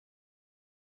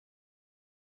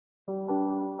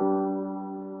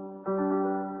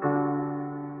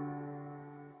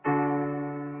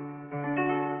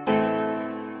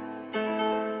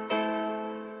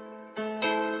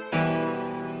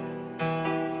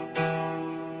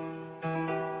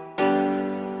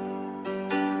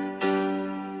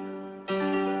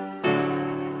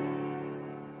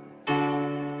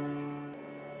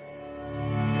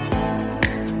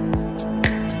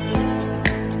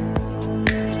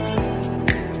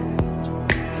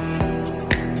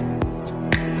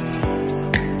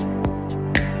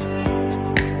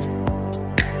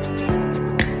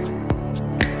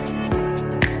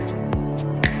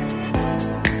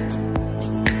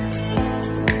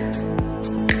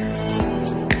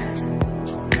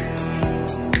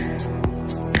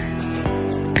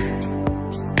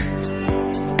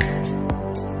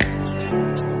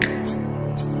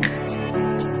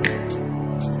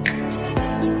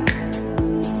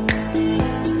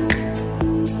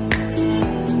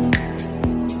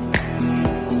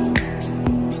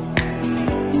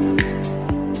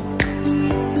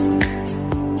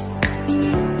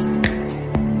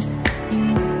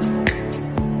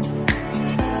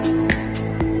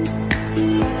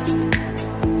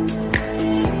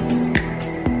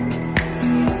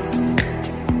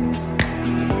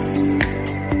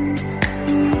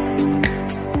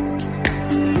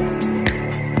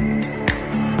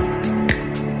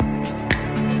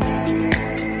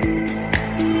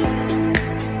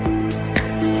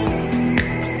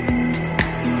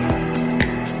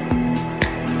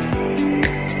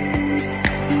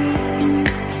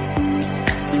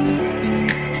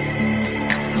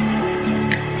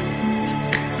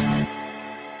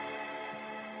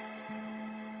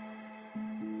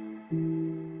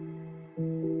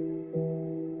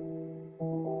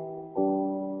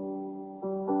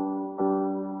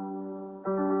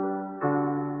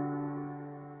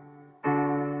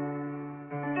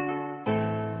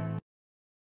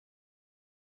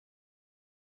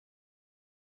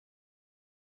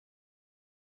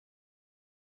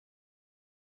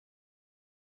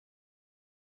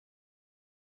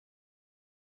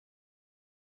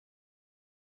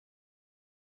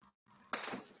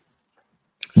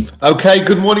Okay,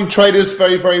 good morning, traders.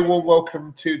 Very, very warm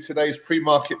welcome to today's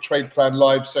pre-market trade plan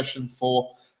live session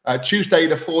for Tuesday,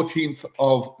 the 14th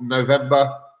of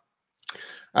November.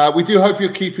 We do hope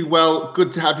you're keeping well.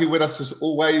 Good to have you with us as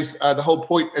always. The whole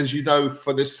point, as you know,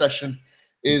 for this session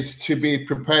is to be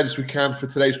prepared as we can for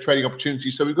today's trading opportunity.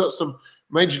 So we've got some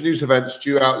major news events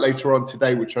due out later on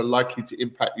today, which are likely to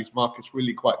impact these markets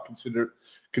really quite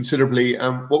considerably.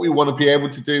 And what we want to be able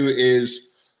to do is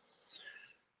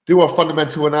do our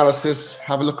fundamental analysis,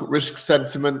 have a look at risk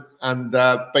sentiment, and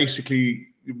basically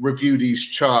review these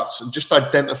charts and just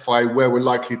identify where we're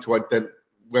likely to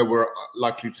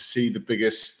see the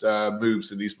biggest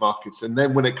moves in these markets. And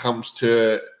then when it comes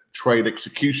to trade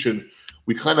execution,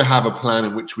 we kind of have a plan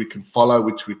in which we can follow,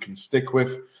 which we can stick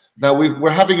with. Now we're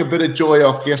having a bit of joy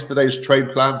off yesterday's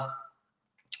trade plan.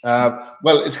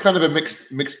 Well, it's kind of a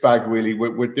mixed bag really.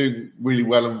 We're doing really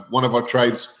well in one of our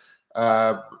trades.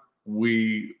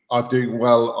 We are doing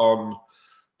well on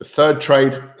the third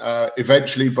trade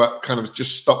eventually, but kind of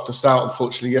just stopped us out,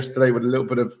 unfortunately, yesterday with a little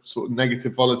bit of sort of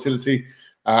negative volatility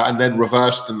and then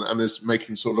reversed and is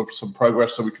making sort of some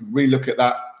progress. So we can relook at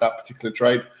that particular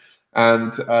trade.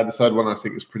 And the third one, I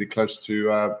think, is pretty close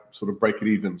to sort of break it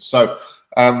even. So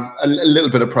a little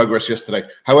bit of progress yesterday.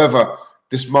 However,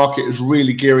 this market is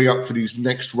really gearing up for these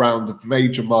next round of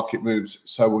major market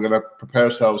moves. So we're going to prepare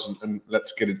ourselves and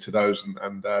let's get into those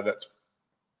and let's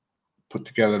put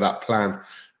together that plan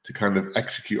to kind of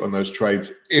execute on those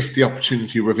trades if the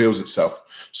opportunity reveals itself.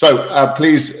 So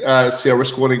please see our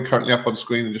risk warning currently up on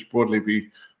screen and just broadly be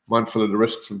mindful of the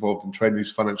risks involved in trading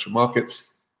these financial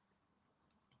markets.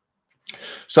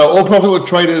 So all profitable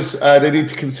traders, they need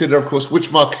to consider, of course,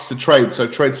 which markets to trade. So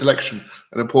trade selection,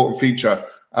 an important feature.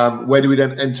 Where do we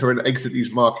then enter and exit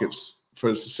these markets for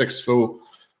a successful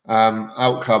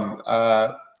outcome?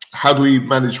 How do we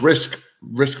manage risk?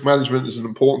 Risk management is an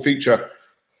important feature.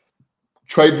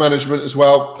 Trade management as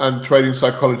well, and trading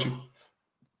psychology.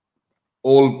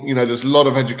 All, there's a lot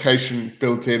of education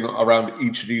built in around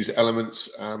each of these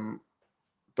elements,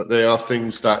 but they are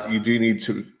things that you do need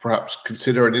to perhaps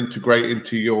consider and integrate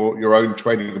into your own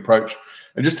trading approach.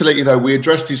 And just to let you know, we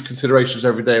address these considerations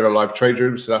every day in our live trade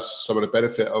rooms. So that's some of the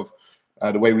benefit of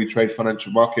the way we trade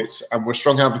financial markets. And we're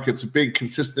strong advocates of being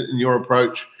consistent in your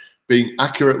approach, being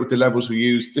accurate with the levels we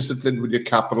use, disciplined with your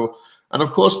capital, and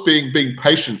of course, being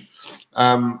patient.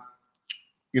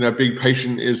 Being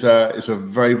patient is a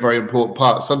very, very important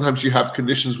part. Sometimes you have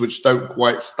conditions which don't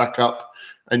quite stack up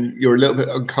and you're a little bit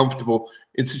uncomfortable.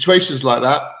 In situations like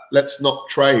that, let's not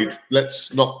trade.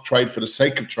 Let's not trade for the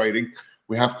sake of trading.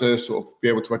 We have to sort of be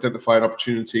able to identify an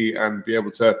opportunity and be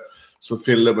able to sort of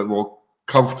feel a little bit more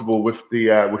comfortable with the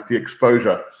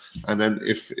exposure. And then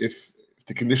if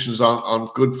the conditions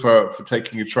aren't good for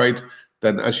taking a trade,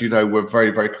 then as you know, we're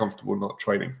very, very comfortable not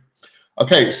trading.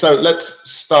 Okay, so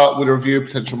let's start with a review of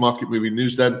potential market moving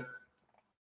news then.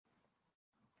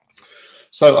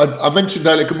 So I mentioned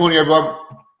earlier, good morning everyone.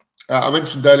 I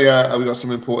mentioned earlier we got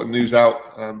some important news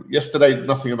out. Yesterday,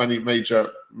 nothing of any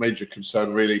major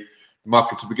concern really. The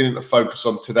markets are beginning to focus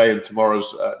on today and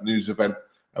tomorrow's news event,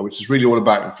 which is really all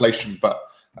about inflation. But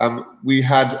we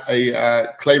had a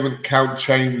claimant count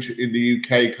change in the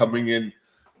UK coming in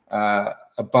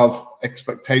above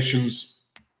expectations.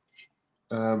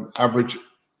 Average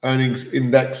earnings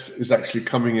index is actually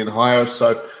coming in higher.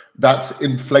 So that's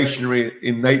inflationary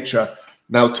in nature.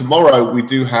 Now, tomorrow we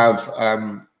do have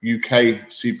UK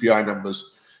CPI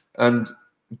numbers. And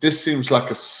this seems like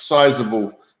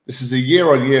this is a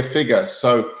year-on-year figure.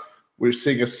 So we're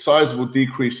seeing a sizable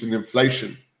decrease in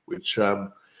inflation, which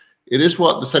it is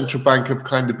what the central bank have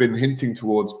kind of been hinting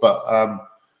towards, but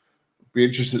be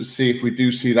interested to see if we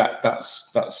do see that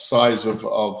size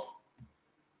of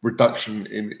reduction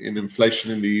in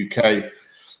inflation in the UK.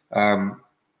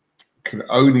 Can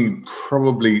only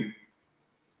probably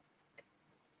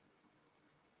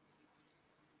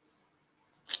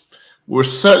we're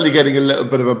certainly getting a little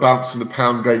bit of a bounce in the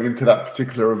pound going into that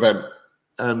particular event.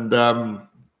 And,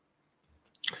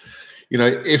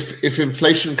 if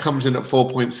inflation comes in at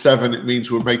 4.7, it means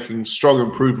we're making strong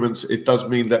improvements. It does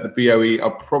mean that the BOE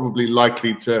are probably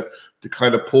likely to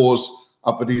kind of pause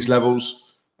up at these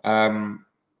levels. We're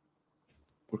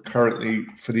currently,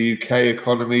 for the UK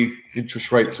economy,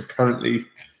 interest rates are currently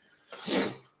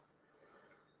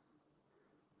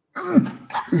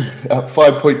at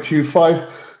 5.25.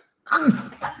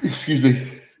 Excuse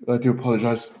me, I do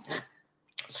apologize.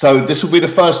 So this will be the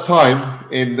first time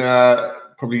in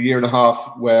probably a year and a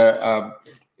half where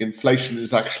inflation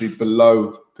is actually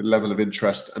below the level of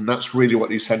interest. And that's really what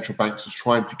these central banks are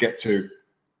trying to get to.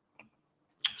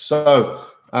 So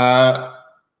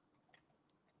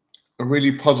a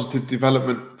really positive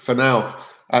development for now.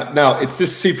 Now it's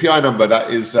this CPI number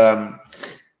that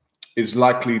is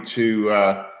likely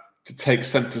to take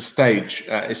center stage.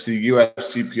 It's the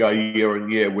US CPI year on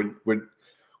year. When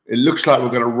it looks like we're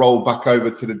going to roll back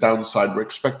over to the downside, we're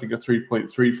expecting a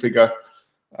 3.3 figure.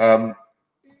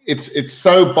 It's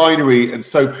so binary and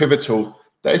so pivotal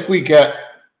that if we get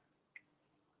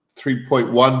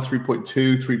 3.1,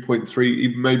 3.2, 3.3,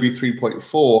 even maybe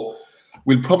 3.4,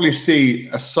 we'll probably see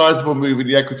a sizable move in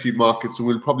the equity markets, and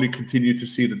we'll probably continue to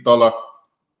see the dollar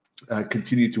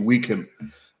continue to weaken.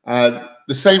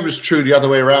 The same is true the other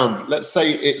way around. Let's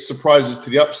say it surprises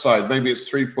to the upside. Maybe it's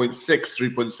 3.6,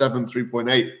 3.7,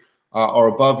 3.8 or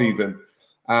above even.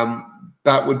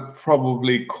 That would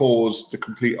probably cause the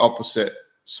complete opposite.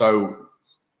 So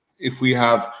if we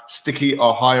have sticky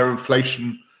or higher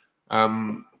inflation,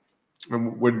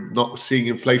 and we're not seeing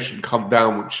inflation come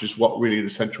down, which is what really the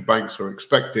central banks are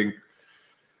expecting,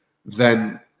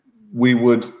 then we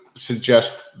would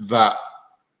suggest that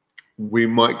we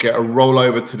might get a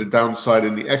rollover to the downside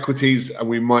in the equities, and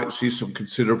we might see some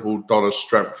considerable dollar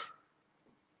strength.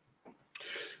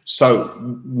 So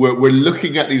we're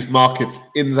looking at these markets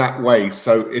in that way.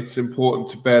 So it's important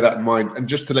to bear that in mind. And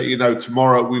just to let you know,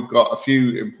 tomorrow we've got a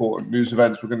few important news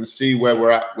events. We're going to see where we're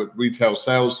at with retail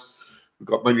sales. We've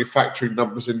got manufacturing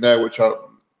numbers in there, which are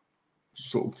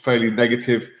sort of fairly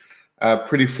negative,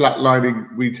 pretty flatlining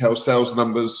retail sales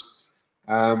numbers.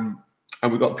 And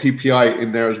we've got PPI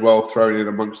in there as well, thrown in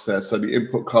amongst there. So the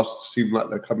input costs seem like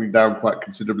they're coming down quite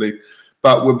considerably.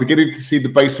 But we're beginning to see the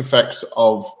base effects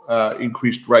of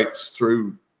increased rates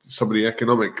through some of the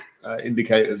economic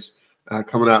indicators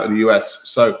coming out of the US.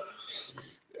 So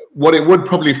what it would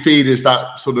probably feed is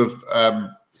that sort of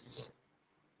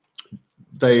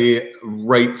the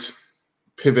rate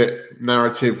pivot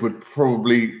narrative would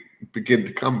probably begin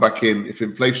to come back in if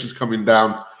inflation's coming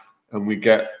down and we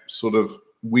get sort of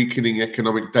weakening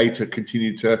economic data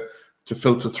continue to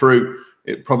filter through.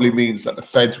 It probably means that the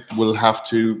Fed will have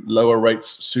to lower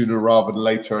rates sooner rather than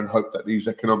later and hope that these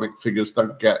economic figures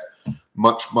don't get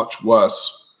much, much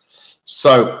worse.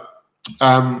 So,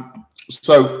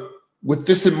 with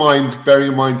this in mind,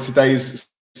 bearing in mind today's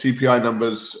CPI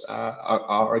numbers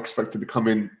are expected to come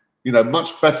in,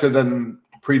 much better than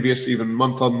previous, even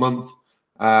month on month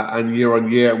and year on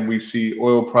year. And we see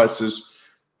oil prices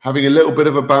having a little bit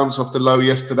of a bounce off the low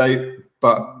yesterday,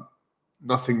 but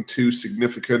nothing too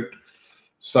significant.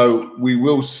 So we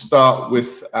will start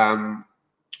with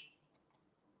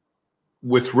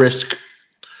risk.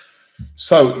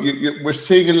 So we're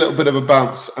seeing a little bit of a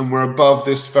bounce, and we're above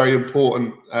this very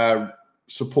important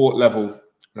support level,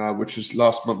 which is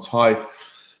last month's high.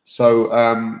 So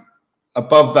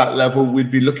above that level,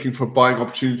 we'd be looking for buying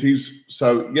opportunities.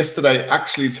 So yesterday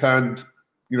actually turned,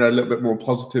 a little bit more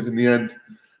positive in the end,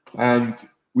 and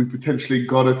we potentially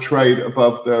got a trade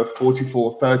above the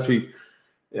 44.30.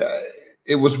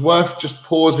 It was worth just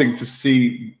pausing to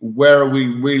see where are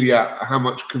we really at, how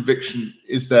much conviction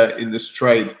is there in this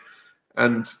trade.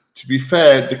 And to be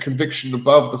fair, the conviction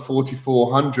above the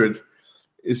 4,400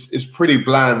 is pretty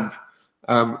bland.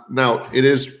 Now, it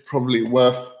is probably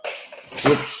worth,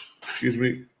 it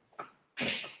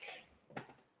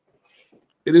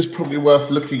is probably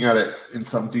worth looking at it in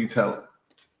some detail.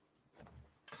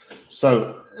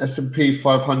 So S&P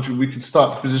 500, we can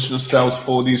start to position ourselves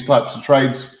for these types of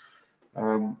trades.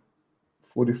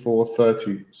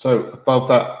 44.30. So above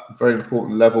that very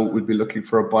important level, we'd be looking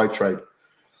for a buy trade.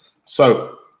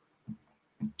 So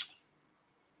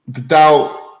the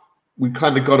Dow, we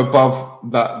kind of got above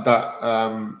that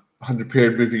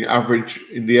 100-period moving average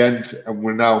in the end, and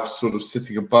we're now sort of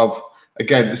sitting above.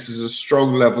 Again, this is a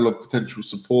strong level of potential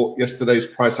support. Yesterday's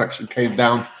price action came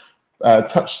down,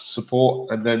 touched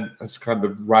support, and then has kind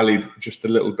of rallied just a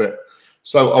little bit.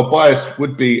 So our bias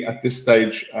would be at this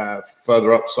stage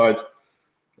further upside.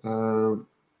 Okay,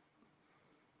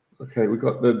 we've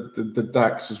got the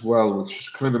DAX as well, which has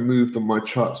kind of moved on my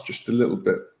charts just a little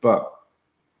bit, but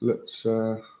let's,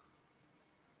 there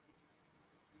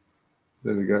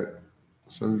we go.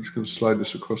 So I'm just going to slide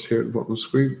this across here at the bottom of the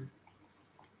screen.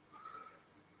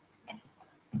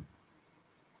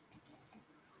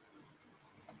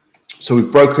 So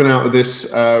we've broken out of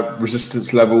this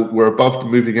resistance level. We're above the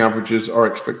moving averages. Our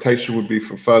expectation would be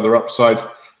for further upside.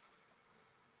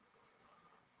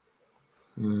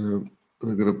 I'm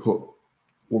going to put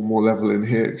one more level in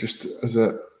here, just as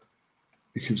you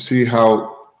can see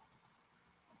how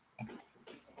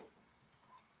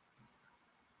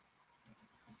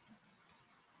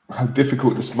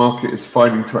difficult this market is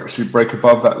finding to actually break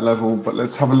above that level. But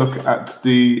let's have a look at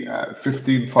the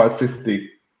 15,550.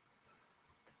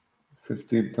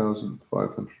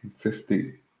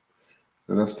 15,550.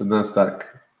 And that's the NASDAQ.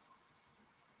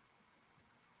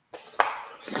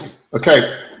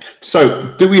 Okay,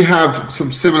 so do we have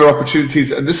some similar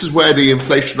opportunities? And this is where the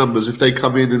inflation numbers, if they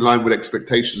come in line with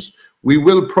expectations, we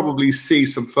will probably see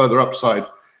some further upside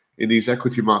in these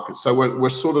equity markets. So we're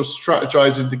sort of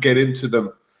strategizing to get into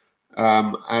them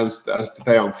as the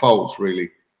day unfolds,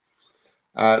 really.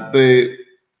 The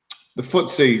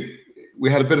FTSE,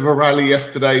 we had a bit of a rally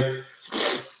yesterday.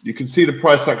 You can see the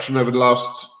price action over the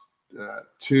last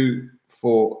 2,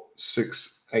 4,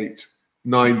 6, 8,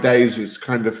 9 days is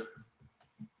kind of,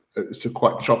 it's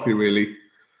quite choppy, really.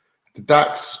 The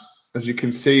DAX, as you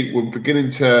can see, we're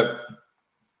beginning to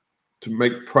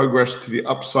make progress to the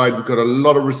upside. We've got a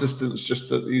lot of resistance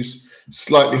just at these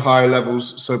slightly higher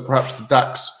levels. So perhaps the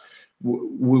DAX,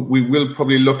 we will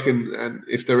probably look in, and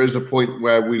if there is a point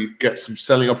where we get some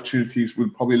selling opportunities, we'll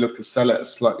probably look to sell it at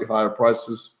slightly higher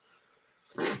prices.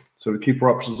 So we keep our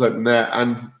options open there.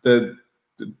 And the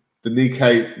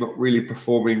Nikkei not really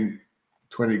performing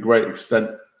to any great extent.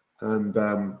 And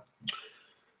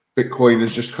Bitcoin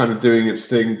is just kind of doing its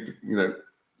thing, you know,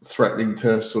 threatening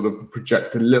to sort of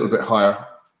project a little bit higher.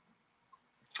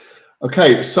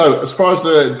 Okay, so as far as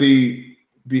the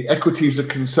equities are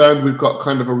concerned, we've got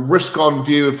kind of a risk-on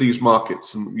view of these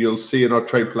markets, and you'll see in our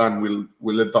trade plan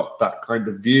we'll adopt that kind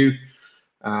of view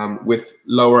with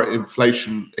lower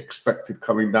inflation expected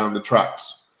coming down the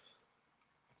tracks.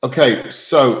 Okay,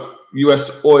 so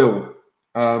US oil.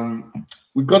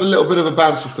 We've got a little bit of a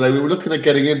bounce yesterday. We were looking at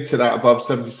getting into that above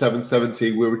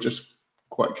 77.70. We were just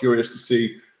quite curious to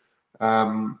see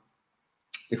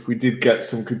if we did get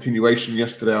some continuation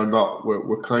yesterday or not.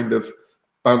 We're kind of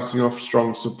bouncing off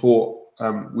strong support.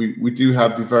 We do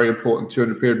have the very important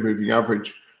 200 period moving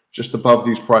average just above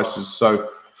these prices. So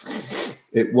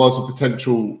it was a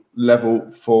potential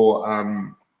level for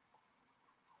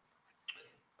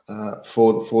that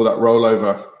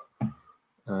rollover.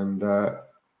 And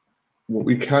what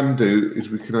we can do is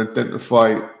we can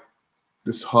identify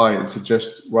this high and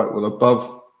suggest, right, well,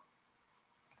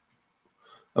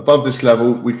 above this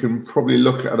level, we can probably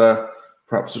look at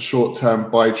perhaps a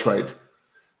short-term buy trade.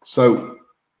 So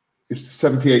it's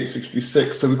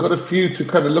 78.66. So we've got a few to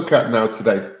kind of look at now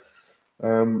today.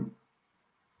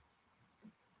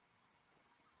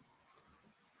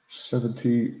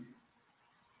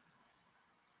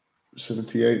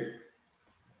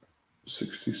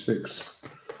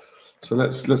 So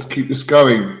let's keep this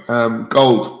going.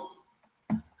 Gold.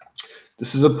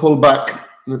 This is a pullback.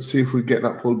 Let's see if we get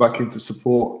that pullback into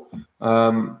support.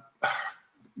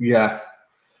 Yeah.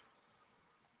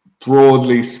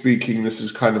 Broadly speaking, this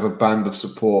is kind of a band of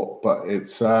support, but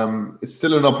it's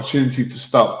still an opportunity to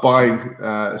start buying,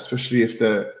 especially if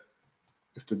the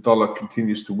dollar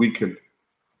continues to weaken.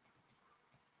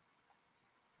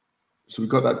 So we've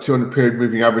got that 200 period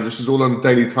moving average. This is all on a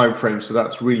daily time frame, so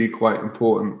that's really quite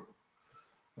important.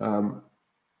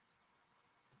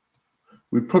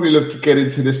 We'd probably look to get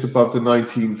into this above the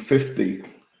 1950.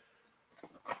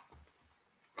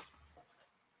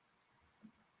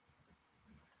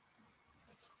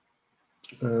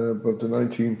 Above the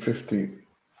 1950.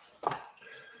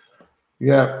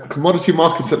 Yeah, commodity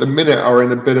markets at the minute are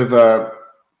in a bit of a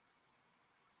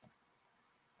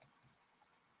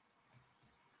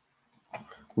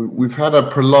we've had a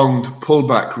prolonged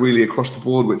pullback really across the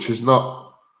board, which is not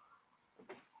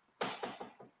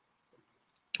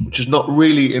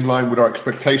really in line with our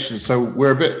expectations. So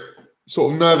we're a bit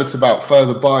sort of nervous about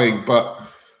further buying, but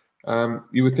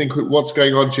you would think with what's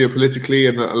going on geopolitically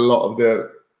and a lot of the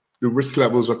risk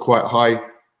levels are quite high.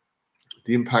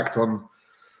 The impact on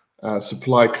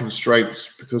supply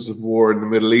constraints because of war in the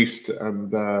Middle East,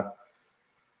 and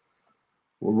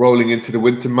we're rolling into the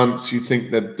winter months. You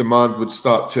think that demand would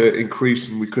start to increase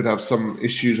and we could have some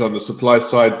issues on the supply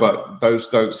side, but those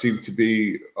don't seem to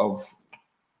be of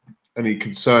any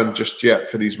concern just yet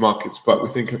for these markets. But we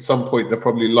think at some point they're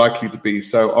probably likely to be.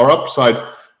 So our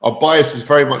bias is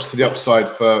very much to the upside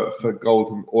for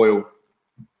gold and oil.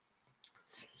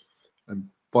 And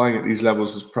buying at these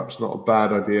levels is perhaps not a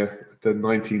bad idea, the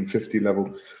 1950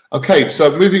 level. Okay,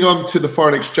 so moving on to the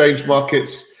foreign exchange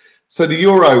markets. So the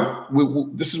euro,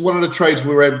 this is one of the trades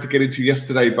we were able to get into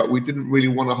yesterday, but we didn't really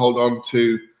want to hold on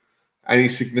to any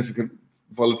significant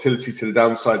volatility to the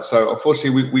downside. So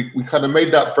unfortunately, we kind of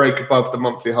made that break above the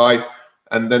monthly high,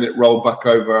 and then it rolled back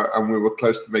over, and we were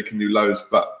close to making new lows.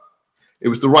 But it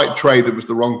was the right trade. It was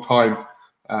the wrong time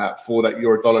for that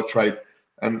euro dollar trade.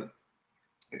 And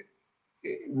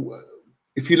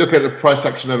if you look at the price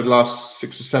action over the last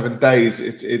 6 or 7 days,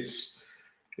 it's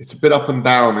a bit up and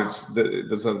down.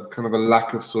 There's a kind of a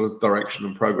lack of sort of direction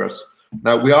and progress.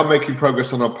 Now, we are making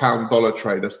progress on our pound dollar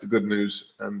trade. That's the good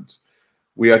news. And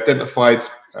we identified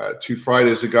 2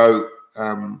 Fridays ago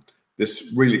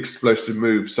this really explosive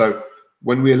move. So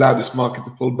when we allow this market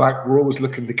to pull back, we're always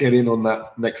looking to get in on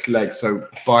that next leg. So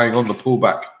buying on the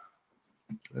pullback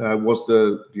was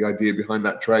the idea behind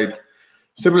that trade.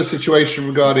 Similar situation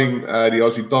regarding the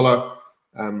Aussie dollar.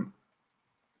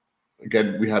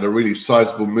 Again, we had a really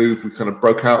sizable move. We kind of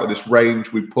broke out of this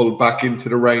range. We pulled back into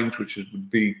the range, which would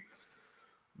be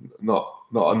not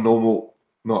abnormal.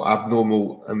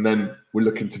 And then we're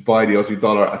looking to buy the Aussie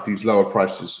dollar at these lower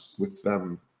prices with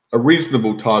a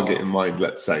reasonable target in mind,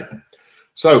 let's say.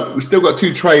 So we still got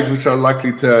 2 trades which are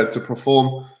likely to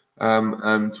perform.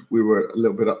 And we were a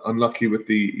little bit unlucky with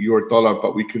the euro dollar,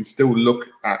 but we can still look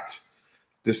at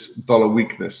this dollar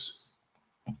weakness.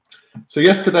 So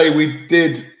yesterday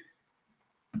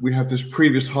we have this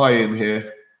previous high in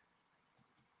here.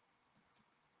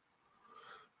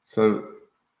 So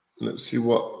let's see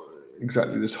what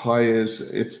exactly this high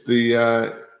is. It's the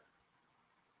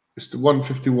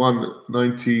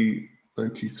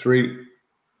 151.90.93.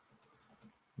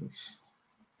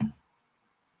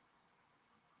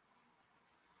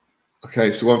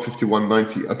 Okay, so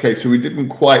 151.90. Okay, so we didn't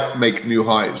quite make new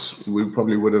highs. We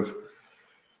probably there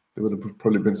would have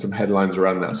probably been some headlines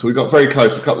around that. So we got very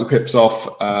close, a couple of pips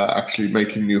off actually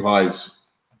making new highs,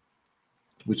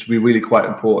 which would be really quite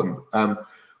important.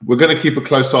 We're going to keep a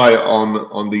close eye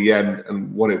on the yen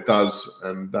and what it does.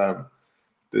 And the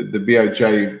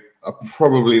BOJ are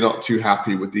probably not too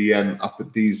happy with the yen up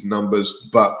at these numbers,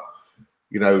 but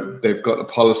they've got a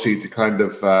policy to kind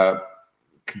of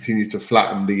continue to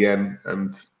flatten the yen,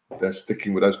 and they're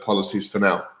sticking with those policies for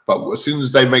now. But as soon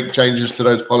as they make changes to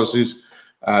those policies,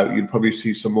 you'd probably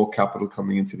see some more capital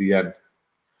coming into the yen.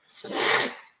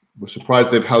 We're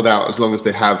surprised they've held out as long as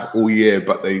they have all year,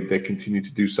 but they continue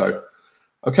to do so.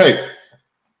 Okay,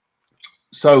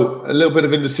 so a little bit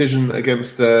of indecision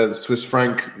against the Swiss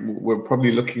franc. We're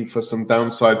probably looking for some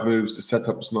downside moves. The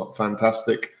setup is not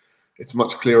fantastic. It's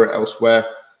much clearer elsewhere.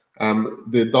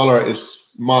 The dollar is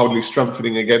mildly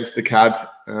strengthening against the CAD.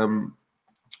 Even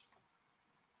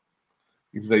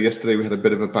though yesterday we had a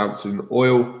bit of a bounce in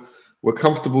oil. We're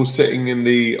comfortable sitting in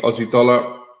the Aussie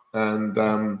dollar, and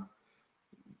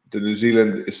the New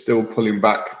Zealand is still pulling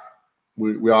back.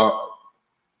 We are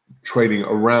trading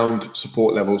around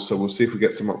support levels, so we'll see if we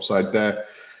get some upside there.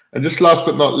 And just last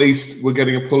but not least, we're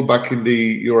getting a pullback in the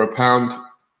euro pound,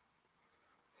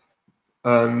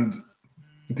 and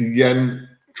the yen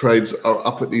trades are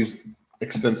up at these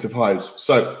extensive highs.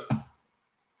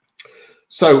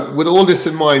 So with all this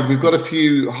in mind, we've got a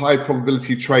few high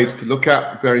probability trades to look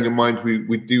at, bearing in mind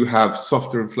we do have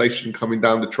softer inflation coming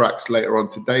down the tracks later on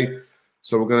today.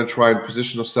 So we're going to try and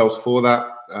position ourselves for that.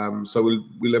 So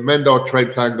we'll amend our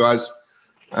trade plan, guys,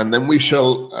 and then we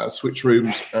shall switch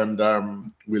rooms and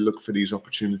we'll look for these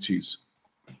opportunities.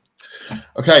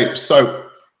 Okay, so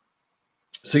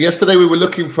yesterday we were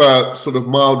looking for sort of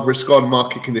mild risk-on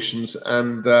market conditions,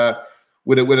 and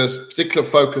with a particular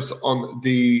focus on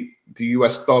the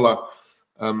US dollar.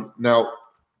 Now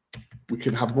we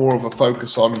can have more of a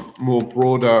focus on more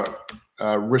broader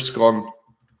risk-on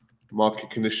market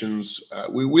conditions.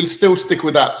 We'll still stick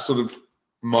with that sort of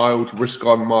mild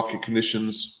risk-on market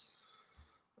conditions.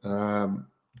 No,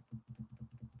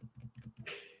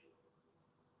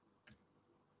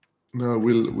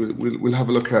 we'll have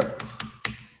a look at.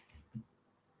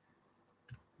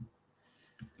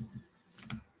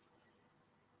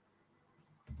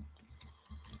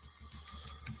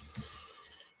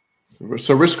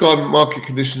 So risk-on market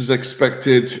conditions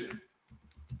expected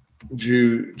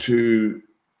due to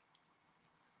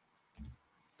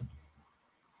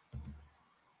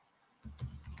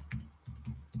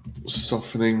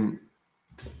softening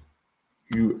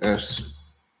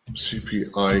US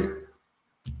CPI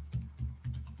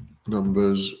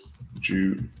numbers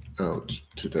due out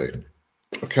today.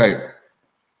 Okay.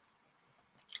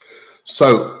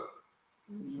 So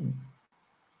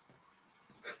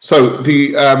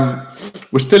the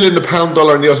we're still in the pound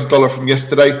dollar and the Aussie dollar from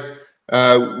yesterday.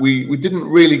 We didn't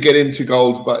really get into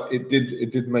gold, but it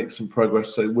did make some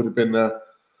progress. So it would have been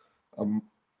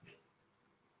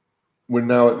we're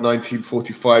now at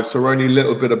 1945, so we're only a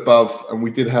little bit above, and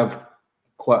we did have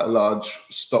quite a large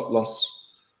stop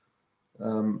loss.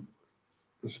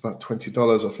 It's about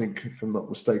 $20, I think, if I'm not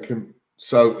mistaken.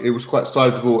 So it was quite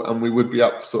sizable, and we would be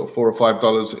up sort of $4 or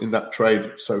 $5 in that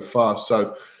trade so far.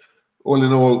 So all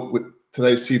in all, with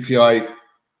today's CPI,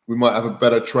 we might have a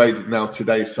better trade now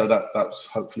today. So that's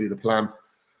hopefully the plan.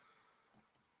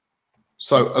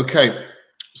 So, okay.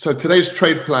 So today's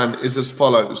trade plan is as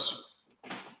follows.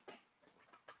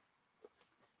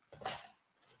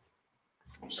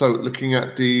 So looking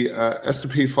at the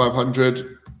S&P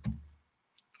 500,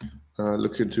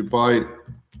 looking to buy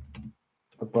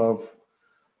above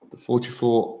the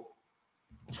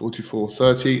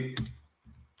 44.30.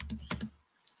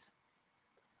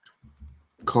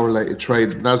 Correlated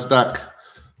trade NASDAQ,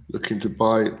 looking to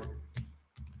buy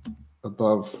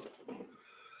above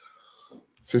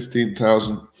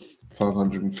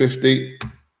 15,550.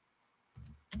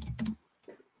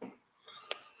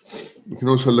 We can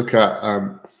also look at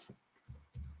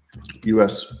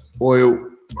US oil,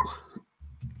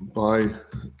 buy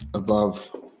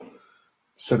above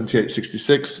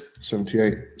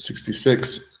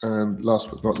 78.66, and last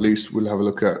but not least, we'll have a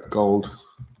look at gold,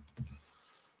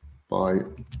 buy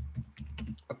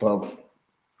above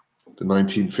the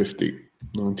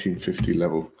 1950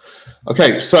 level.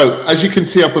 Okay, so as you can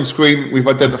see up on screen, we've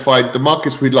identified the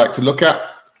markets we'd like to look at.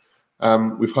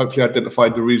 We've hopefully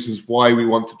identified the reasons why we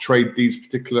want to trade these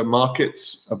particular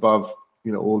markets above,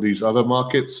 all these other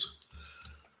markets.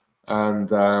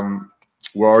 And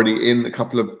we're already in a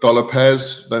couple of dollar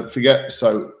pairs, don't forget.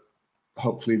 So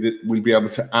hopefully we'll be able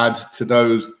to add to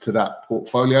that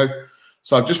portfolio.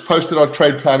 So I've just posted our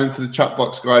trade plan into the chat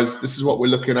box, guys. This is what we're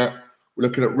looking at. We're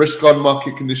looking at risk-on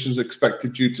market conditions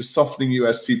expected due to softening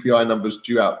US CPI numbers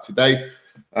due out today,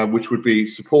 which would be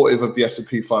supportive of the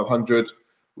S&P 500.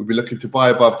 We'll be looking to buy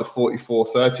above the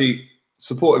 44.30,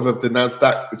 supportive of the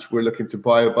NASDAQ, which we're looking to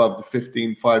buy above the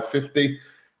 15,550.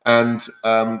 And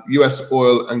US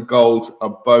oil and gold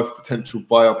are both potential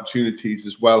buy opportunities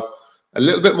as well. A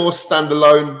little bit more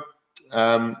standalone,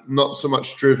 not so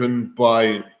much driven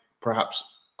by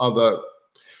perhaps other.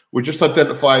 We're just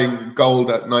identifying gold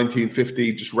at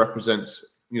 1950 just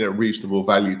represents, reasonable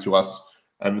value to us.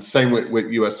 And the same with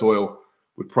US oil,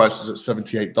 with prices at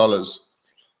 $78,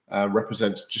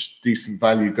 represents just decent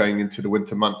value going into the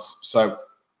winter months. So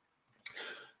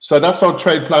that's our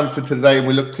trade plan for today.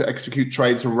 We look to execute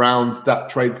trades around that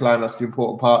trade plan. That's the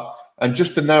important part. And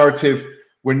just the narrative,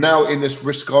 we're now in this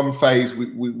risk-on phase.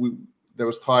 There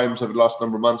was times over the last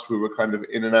number of months we were kind of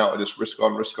in and out of this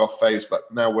risk-on, risk-off phase, but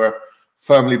now we're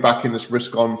firmly back in this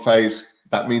risk-on phase.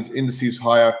 That means indices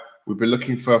higher. We've been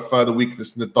looking for further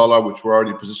weakness in the dollar, which we're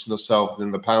already positioned ourselves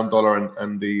in the pound dollar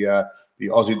and the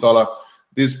Aussie dollar.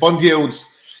 These bond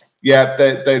yields,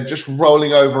 they're just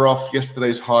rolling over off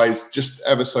yesterday's highs, just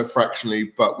ever so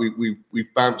fractionally. But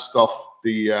we've bounced off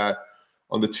the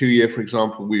on the 2-year, for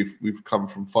example. We've come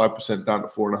from 5% down to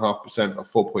 4.5% or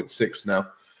 4.6 now.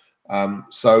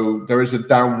 So there is a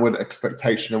downward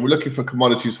expectation, and we're looking for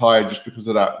commodities higher just because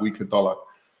of that weaker dollar.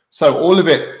 So all of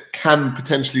it can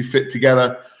potentially fit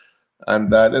together,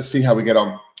 and let's see how we get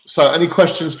on. So any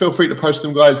questions, feel free to post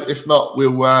them, guys. If not,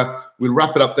 we'll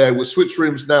wrap it up there. We'll switch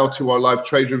rooms now to our live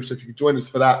trade room. So if you can join us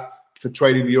for that, for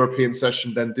trading the European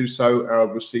session, then do so.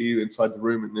 We'll see you inside the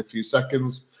room in a few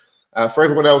seconds. For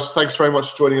everyone else, thanks very much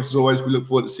for joining us as always. We look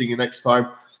forward to seeing you next time.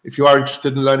 If you are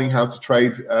interested in learning how to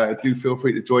trade, do feel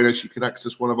free to join us. You can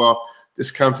access one of our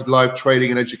discounted live trading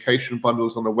and education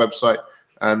bundles on the website,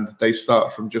 and they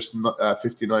start from just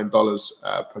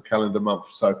 $59 per calendar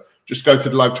month. So just go to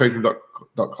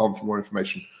thelivetrading.com for more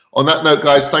information. On that note,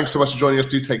 guys, thanks so much for joining us.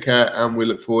 Do take care, and we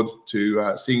look forward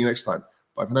to seeing you next time.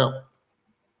 Bye for now.